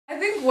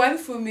think one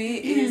for me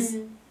is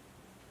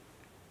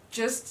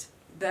just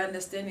the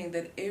understanding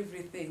that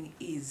everything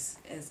is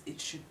as it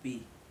should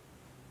be.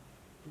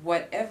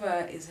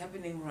 Whatever is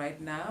happening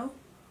right now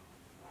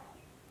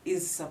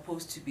is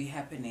supposed to be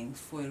happening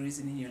for a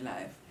reason in your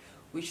life,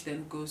 which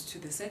then goes to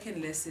the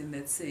second lesson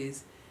that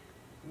says,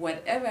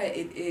 whatever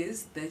it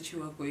is that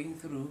you are going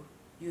through,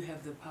 you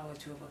have the power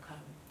to overcome.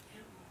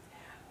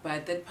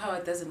 But that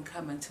power doesn't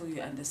come until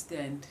you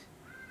understand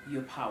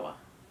your power.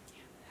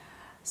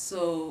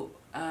 So,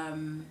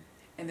 and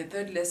the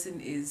third lesson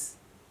is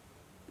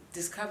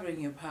discovering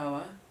your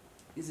power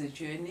is a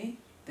journey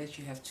that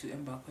you have to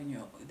embark on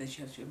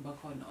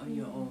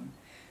your own.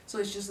 So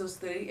it's just those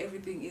three.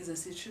 Everything is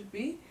as it should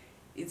be.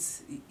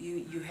 It's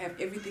you have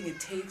everything it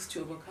takes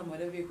to overcome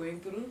whatever you're going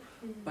through,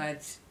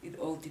 but it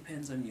all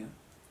depends on you.